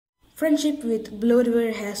Friendship with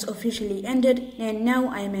bloatware has officially ended and now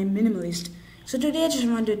I am a minimalist. So today I just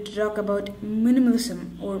wanted to talk about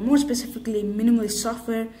minimalism, or more specifically minimalist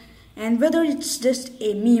software, and whether it's just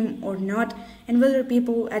a meme or not, and whether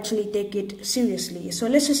people actually take it seriously. So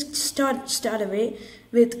let's just start away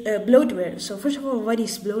with bloatware. So first of all, what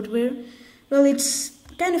is bloatware? Well, it's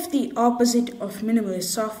kind of the opposite of minimalist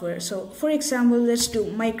software. So for example, let's do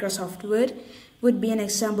Microsoft Word would be an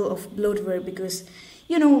example of bloatware, because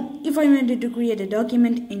if I wanted to create a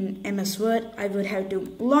document in MS Word, I would have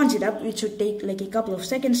to launch it up, which would take like a couple of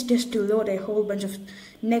seconds just to load a whole bunch of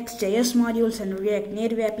Next.js modules and React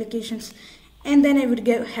Native applications. And then I would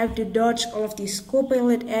have to dodge all of these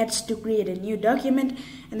Copilot ads to create a new document,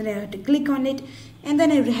 and then I have to click on it, and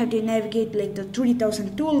then I would have to navigate like the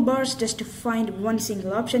 30,000 toolbars just to find one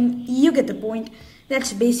single option. You get the point.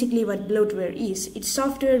 That's basically what bloatware is. It's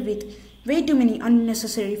software with way too many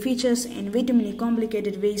unnecessary features and way too many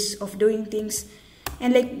complicated ways of doing things.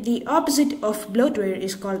 And like the opposite of bloatware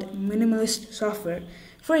is called minimalist software.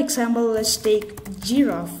 For example, let's take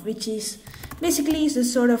Giraffe, which is basically the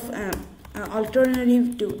sort of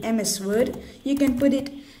alternative to MS Word. You can put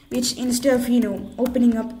it, which instead of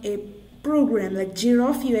opening up a program like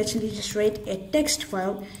Giraffe, you actually just write a text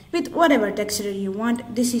file with whatever text editor you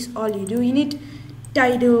want. This is all you do in it.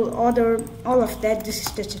 Title, author, all of that. This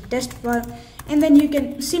is just a text file, and then you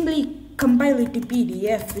can simply compile it to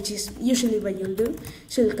PDF, which is usually what you'll do.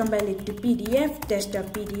 So you'll compile it to PDF,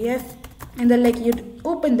 test.pdf, and then like you'd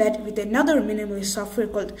open that with another minimalist software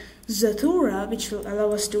called Zathura, which will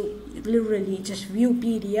allow us to literally just view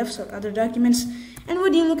PDFs or other documents. And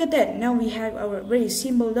what do you look at that? Now we have our very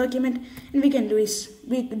simple document, and we do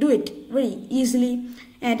it very easily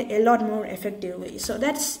and a lot more effectively. So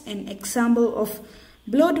that's an example of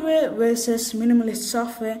bloatware versus minimalist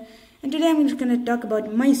software. And today I'm just going to talk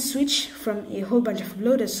about my switch from a whole bunch of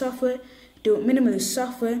bloated software to minimalist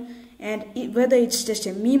software, and whether it's just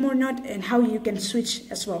a meme or not, and how you can switch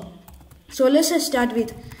as well. So let's just start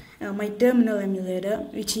with my terminal emulator,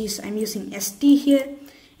 which is I'm using ST here.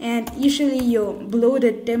 And usually your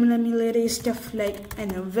bloated terminal emulator is stuff like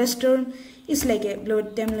Western is like a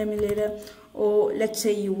bloated terminal emulator, or let's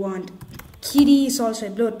say you want Kitty is also a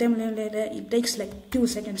bloated terminal emulator. It takes like 2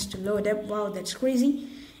 seconds to load up. Wow, that's crazy.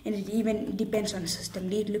 And it even depends on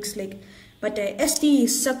system, it looks like. But ST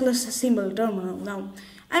is suckless symbol terminal. Now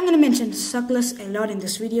I'm going to mention suckless a lot in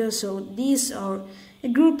this video. So these are a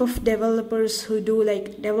group of developers who do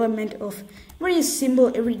like development of very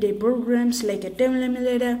simple everyday programs like a terminal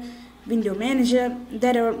emulator, window manager,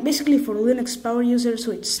 that are basically for Linux power users,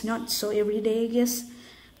 so it's not so everyday, I guess.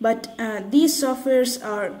 But these softwares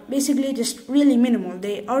are basically just really minimal.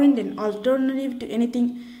 They aren't an alternative to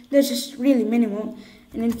anything. They're just really minimal.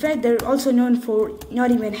 And in fact, they're also known for not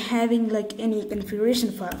even having like any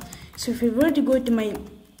configuration file. So if you were to go to my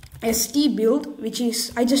ST build, which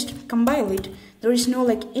is I just compile it, there is no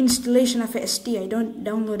like installation of a ST. I don't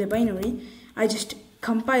download a binary. I just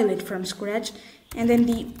compile it from scratch. And then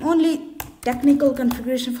the only technical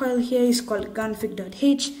configuration file here is called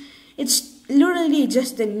config.h. It's literally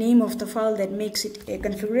just the name of the file that makes it a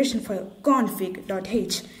configuration file,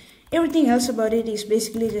 config.h. Everything else about it is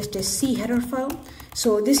basically just a C header file.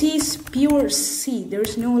 So this is pure C. There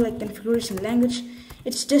is no like configuration language.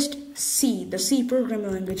 It's just C. The C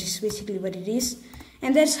programming language is basically what it is.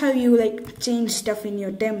 And that's how you like change stuff in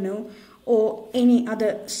your terminal or any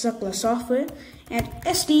other suckless software. And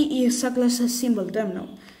ST is suckless symbol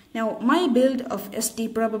terminal. Now my build of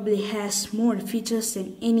ST probably has more features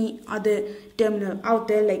than any other terminal out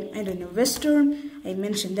there, like I don't know, Western, I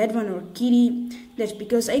mentioned that one, or Kitty. That's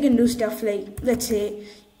because I can do stuff like, let's say,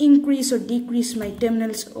 increase or decrease my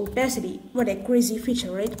terminal's opacity. What a crazy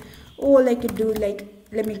feature, right? Or I could do like,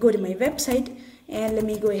 let me go to my website and let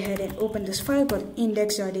me go ahead and open this file called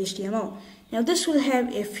index.html. Now this will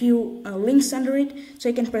have a few links under it, so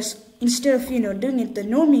I can press, instead of doing it the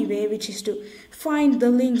normie way, which is to find the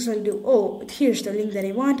links, I'll do, oh, here's the link that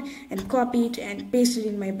I want, and copy it and paste it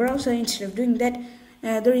in my browser. Instead of doing that,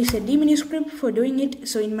 there is a daemon script for doing it.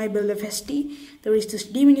 So in my build of ST, there is this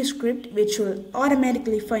daemon script which will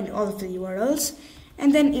automatically find all of the URLs,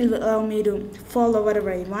 and then it will allow me to follow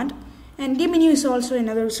whatever I want. And daemon is also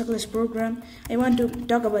another suckless program. I want to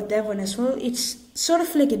talk about that one as well. It's sort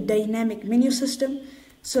of like a dynamic menu system.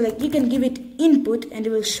 So like you can give it input and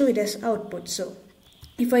it will show it as output. So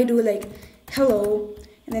if I do like hello,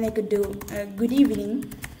 and then I could do good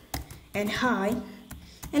evening and hi,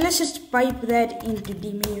 and let's just pipe that into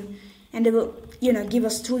the menu, and it will give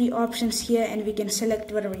us 3 options here, and we can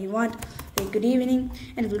select whatever you want, like good evening,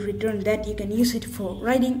 and it will return that. You can use it for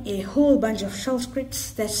writing a whole bunch of shell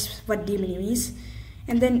scripts. That's what daemon is.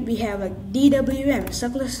 And then we have like DWM,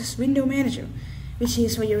 Success Window Manager, which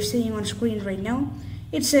is what you're seeing on screen right now.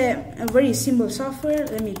 It's a very simple software.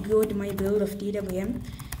 Let me go to my build of DWM.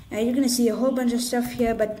 You're gonna see a whole bunch of stuff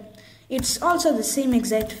here, but it's also the same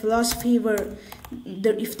exact philosophy where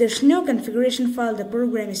if there's no configuration file, the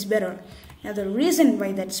program is better. Now the reason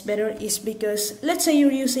why that's better is because let's say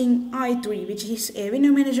you're using i3, which is a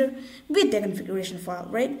window manager with a configuration file,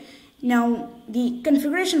 right? Now the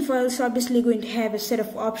configuration file is obviously going to have a set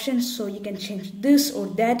of options, so you can change this or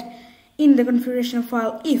that in the configuration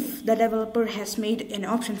file if the developer has made an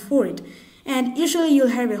option for it. And usually you'll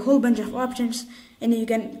have a whole bunch of options and you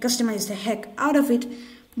can customize the heck out of it.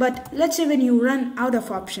 But let's say when you run out of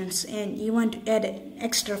options and you want to add an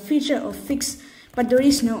extra feature or fix, but there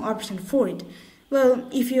is no option for it. Well,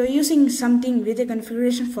 if you're using something with a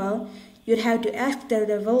configuration file, you'd have to ask the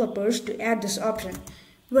developers to add this option.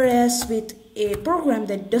 Whereas with a program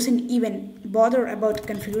that doesn't even bother about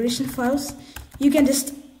configuration files, you can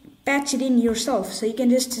just patch it in yourself. So you can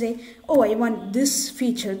just say, oh, I want this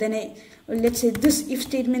feature, then let's say this if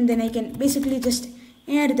statement, then I can basically just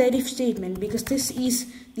add that if statement, because this is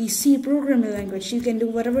the C programming language. You can do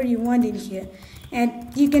whatever you want in here.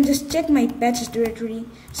 And you can just check my patches directory.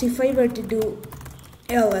 So if I were to do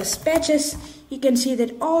ls patches, you can see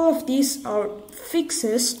that all of these are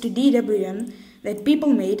fixes to DWM that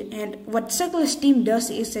people made. And what Circle's team does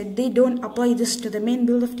is that they don't apply this to the main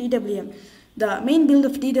build of DWM. The main build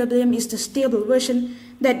of DWM is the stable version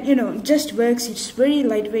that, just works. It's very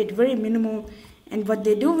lightweight, very minimal. And what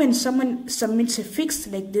they do when someone submits a fix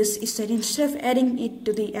like this is that instead of adding it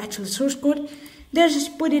to the actual source code, they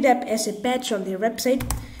just put it up as a patch on their website.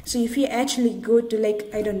 So if you actually go to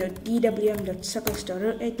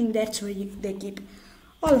dwm.success.org, I think that's where they keep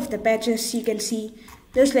all of the patches. You can see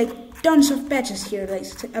there's tons of patches here,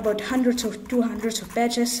 about hundreds or 200s of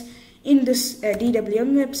patches in this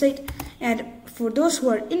DWM website. And for those who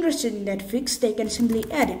are interested in that fix, they can simply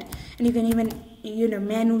add it. And you can even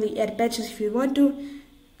manually add patches if you want to.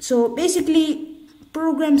 So basically,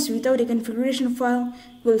 programs without a configuration file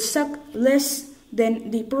will suck less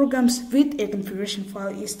than the programs with a configuration file,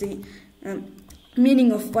 is the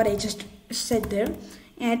meaning of what I just said there.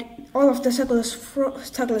 And all of the suckless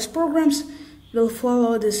programs will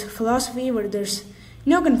follow this philosophy where there's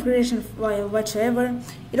no configuration file whatsoever.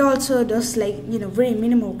 It also does very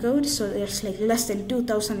minimal code, so there's less than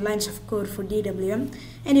 2,000 lines of code for DWM,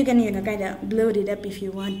 and you can kind of bloat it up if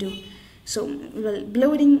you want to. So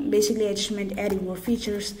bloating, basically I just meant adding more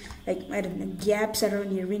features, gaps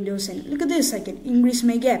around your windows. And look at this, I can increase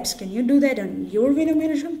my gaps. Can you do that on your window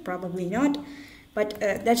manager? Probably not, but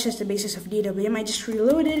that's just the basis of DWM. I just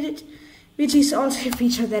reloaded it, which is also a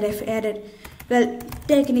feature that I've added. Well,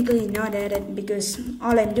 technically not added, because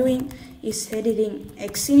all I'm doing is editing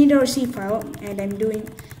xinit.rc file, and I'm doing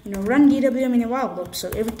run DWM in a while loop. So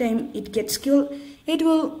every time it gets killed, it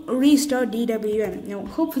will restart DWM. Now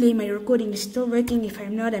hopefully my recording is still working. If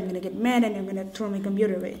I'm not, I'm gonna get mad and I'm gonna throw my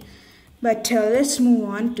computer away. But let's move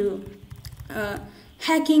on to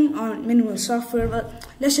hacking on minimal software. Well,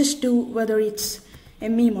 let's just do whether it's a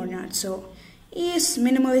meme or not. So is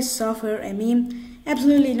minimalist software a meme?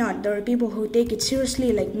 Absolutely not. There are people who take it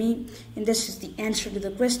seriously like me, and this is the answer to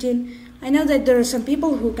the question. I know that there are some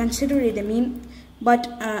people who consider it a meme, but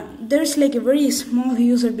there's a very small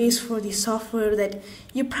user base for the software that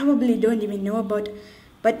you probably don't even know about.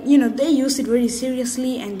 But they use it very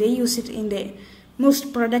seriously, and they use it in the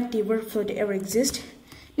most productive workflow to ever exist.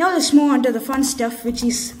 Now let's move on to the fun stuff, which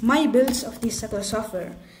is my builds of this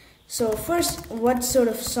software. So first, what sort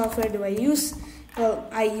of software do I use? Well,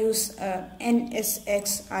 I use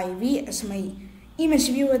NSXIV as my image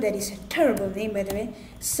viewer. That is a terrible name, by the way.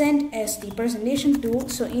 Send as the presentation tool.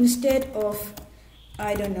 So instead of,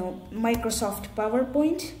 Microsoft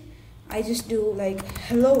PowerPoint, I just do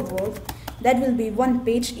Hello World. That will be one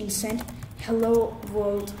page in Send. Hello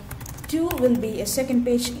World 2 will be a second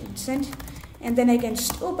page in Send. And then I can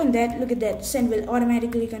just open that. Look at that. Send will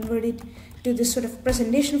automatically convert it to this sort of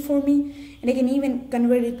presentation for me. And I can even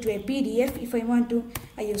convert it to a PDF if I want to.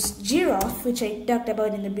 I use Giraffe, which I talked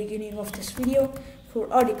about in the beginning of this video,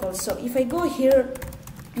 for articles. So if I go here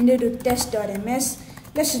and do test.ms,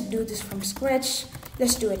 let's just do this from scratch.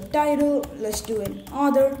 Let's do a title, let's do an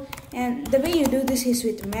author. And the way you do this is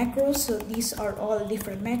with macros. So these are all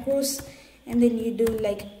different macros. And then you do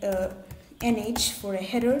NH for a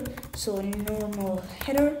header, so normal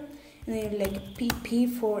header. And then PP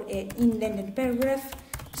for an indented paragraph.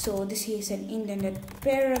 So this is an indented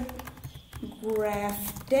paragraph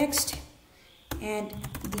text, and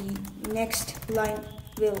the next line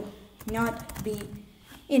will not be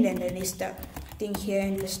indented, is the thing here.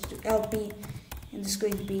 And let's do LP and this is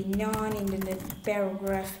going to be non-indent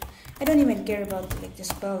paragraph. I don't even care about like the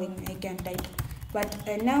spelling, I can type. But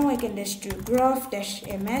now I can just do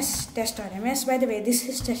graph-ms test.ms. By the way, this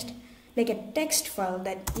is just like a text file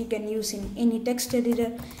that you can use in any text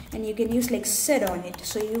editor, and you can use like sed on it.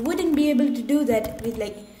 So you wouldn't be able to do that with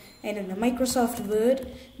like, I don't know, Microsoft Word,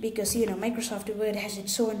 because you know Microsoft Word has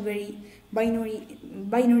its own very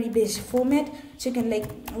binary based format, so you can like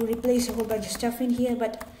replace a whole bunch of stuff in here.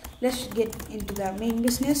 But let's get into the main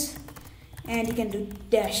business, and you can do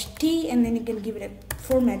 -t, and then you can give it a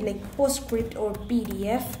format like PostScript or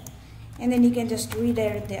PDF, and then you can just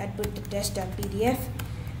redirect the output to test.pdf.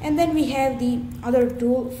 And then we have the other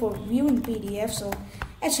tool for viewing PDF. So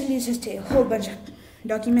actually it's just a whole bunch of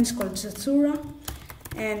documents called Zathura,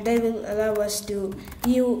 and that will allow us to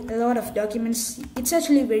view a lot of documents. It's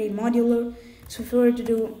actually very modular. So if we were to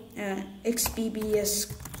do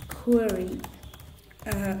xpbs query,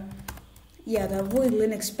 yeah, the void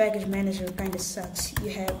Linux package manager kind of sucks. You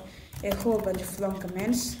have a whole bunch of long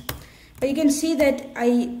commands, but you can see that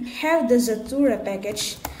I have the Zathura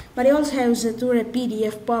package, but I also have Zathura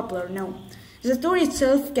PDF Poplar. Now, Zathura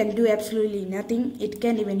itself can do absolutely nothing. It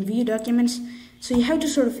can't even view documents. So you have to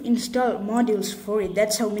sort of install modules for it.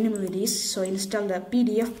 That's how minimal it is. So install the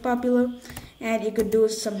PDF Popular, and you could do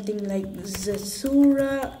something like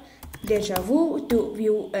Zathura Deja Vu to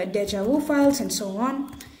view Deja Vu files and so on.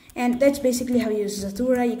 And that's basically how you use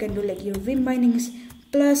Zathura. You can do like your Vim bindings,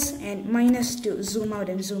 plus and minus to zoom out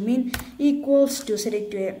and zoom in, equals to set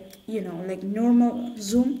it to a, you know, like normal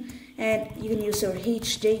zoom, and you can use your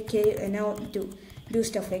HJK and now to do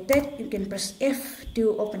stuff like that. You can press F to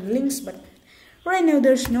open links, but right now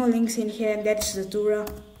there's no links in here, and that's Zathura.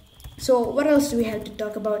 So what else do we have to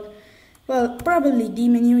talk about? Well, probably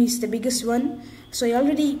dmenu is the biggest one. So I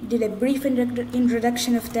already did a brief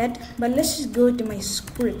introduction of that, but let's just go to my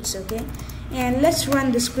scripts, okay? And let's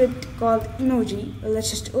run the script called emoji. Let's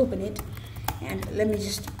just open it, and let me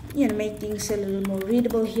just, you know, make things a little more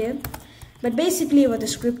readable here. But basically what the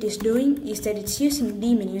script is doing is that it's using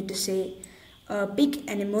dmenu to say pick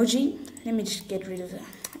an emoji. Let me just get rid of that,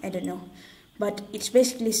 I don't know, but it's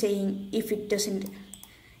basically saying if it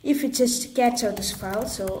just cats out this file.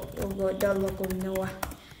 So we'll go local noah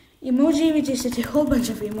emoji, which is just a whole bunch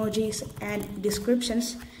of emojis and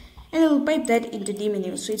descriptions, and it will pipe that into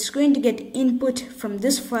dmenu. So it's going to get input from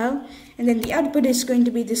this file, and then the output is going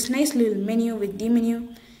to be this nice little menu with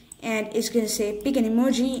dmenu, and it's going to say pick an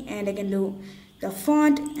emoji, and I can do the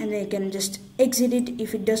font, and then I can just exit it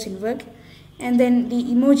if it doesn't work. And then the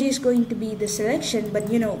emoji is going to be the selection,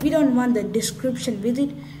 but you know, we don't want the description with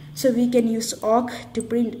it, so we can use awk to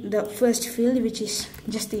print the first field, which is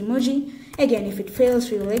just the emoji. Again, if it fails,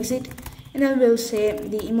 we will exit, and then we'll say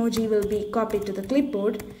the emoji will be copied to the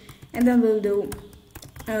clipboard, and then we'll do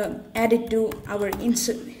add it to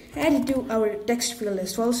our text field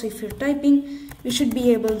as well. So if you're typing, we should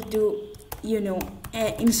be able to, you know,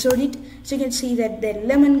 insert it. So you can see that the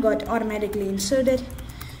lemon got automatically inserted,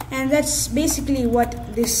 and that's basically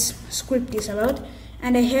what this script is about.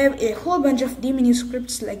 And I have a whole bunch of dmenu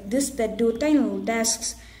scripts like this that do tiny little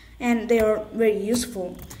tasks, and they are very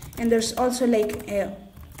useful. And there's also like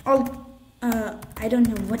I don't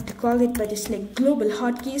know what to call it, but it's like global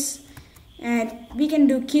hotkeys, and we can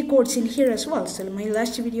do key codes in here as well. So my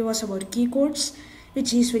last video was about key codes,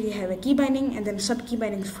 which is where you have a key binding and then sub key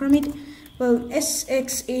bindings from it. Well,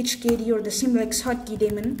 SXHKD, or the Simplex hotkey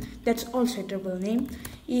daemon, that's also a terrible name,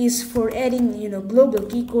 is for adding, you know, global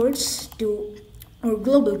key codes to, or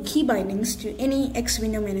global key bindings to any X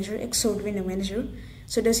window manager, Xcode window manager.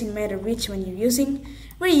 So it doesn't matter which one you're using.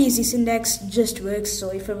 Very easy syntax, just works. So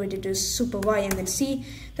if I were to do super Y and then C,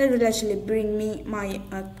 that would actually bring me my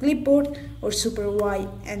clipboard, or super Y,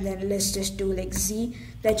 and then let's just do like Z,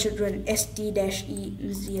 that should run st-e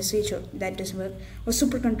zsh, or that doesn't work. Or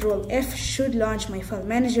super control F should launch my file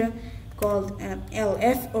manager called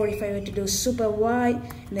LF, or if I were to do super Y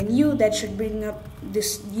and then U, that should bring up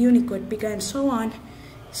this Unicode picker and so on.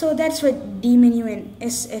 So that's what dmenu and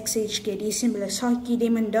SXHKD, Simplex hotkey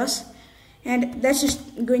daemon, does. And that's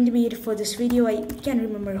just going to be it for this video. I can't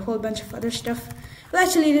remember a whole bunch of other stuff. Well,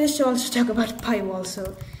 actually, let's also talk about Pywall.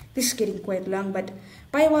 So this is getting quite long, but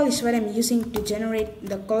Pywall is what I'm using to generate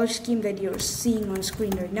the color scheme that you're seeing on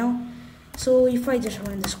screen right now. So if I just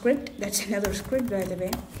run the script, that's another script by the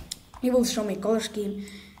way, it will show my color scheme.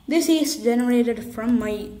 This is generated from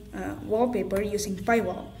my wallpaper using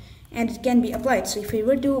Pywall, and it can be applied. So if I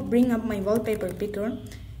were to bring up my wallpaper picker,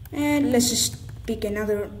 and let's just pick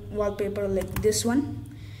another wallpaper like this one,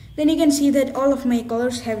 then you can see that all of my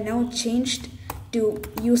colors have now changed to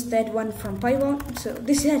use that one from Pywall. So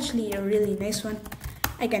this is actually a really nice one.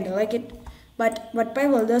 I kinda like it. But what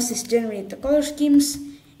Pywall does is generate the color schemes,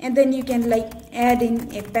 and then you can like add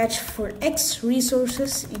in a patch for X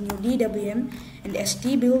resources in your DWM and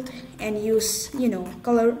ST build and use,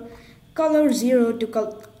 color 0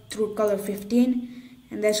 through color 15,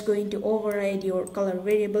 and that's going to override your color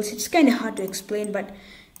variables. It's kind of hard to explain, but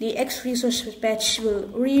the X resources patch will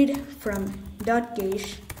read from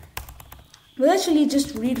 .cache. Will actually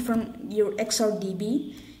just read from your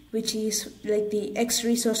XRDB, which is like the X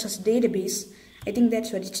resources database. I think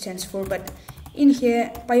that's what it stands for, but in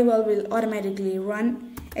here Pywall will automatically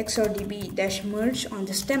run xrdb-merge on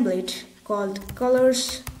this template called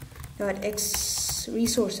colors.x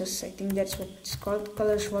resources. I think that's what it's called,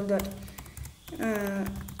 colors.x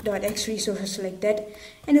resources, like that,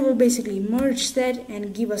 and it will basically merge that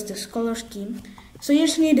and give us this color scheme. So you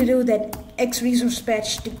just need to do that X resource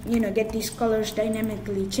patch to get these colors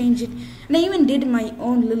dynamically change it. And I even did my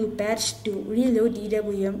own little patch to reload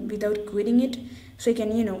DWM without quitting it. So you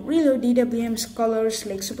can reload DWM's colors,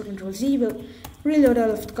 like Super Control Z will reload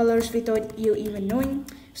all of the colors without you even knowing.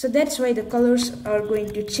 So that's why the colors are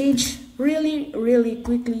going to change really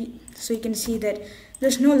quickly. So you can see that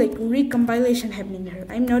there's no like recompilation happening here.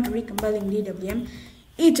 I'm not recompiling DWM.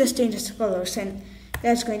 It just changes the colors, and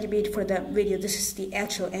that's going to be it for the video. This is the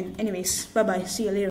actual end. Anyways, bye bye. See you later.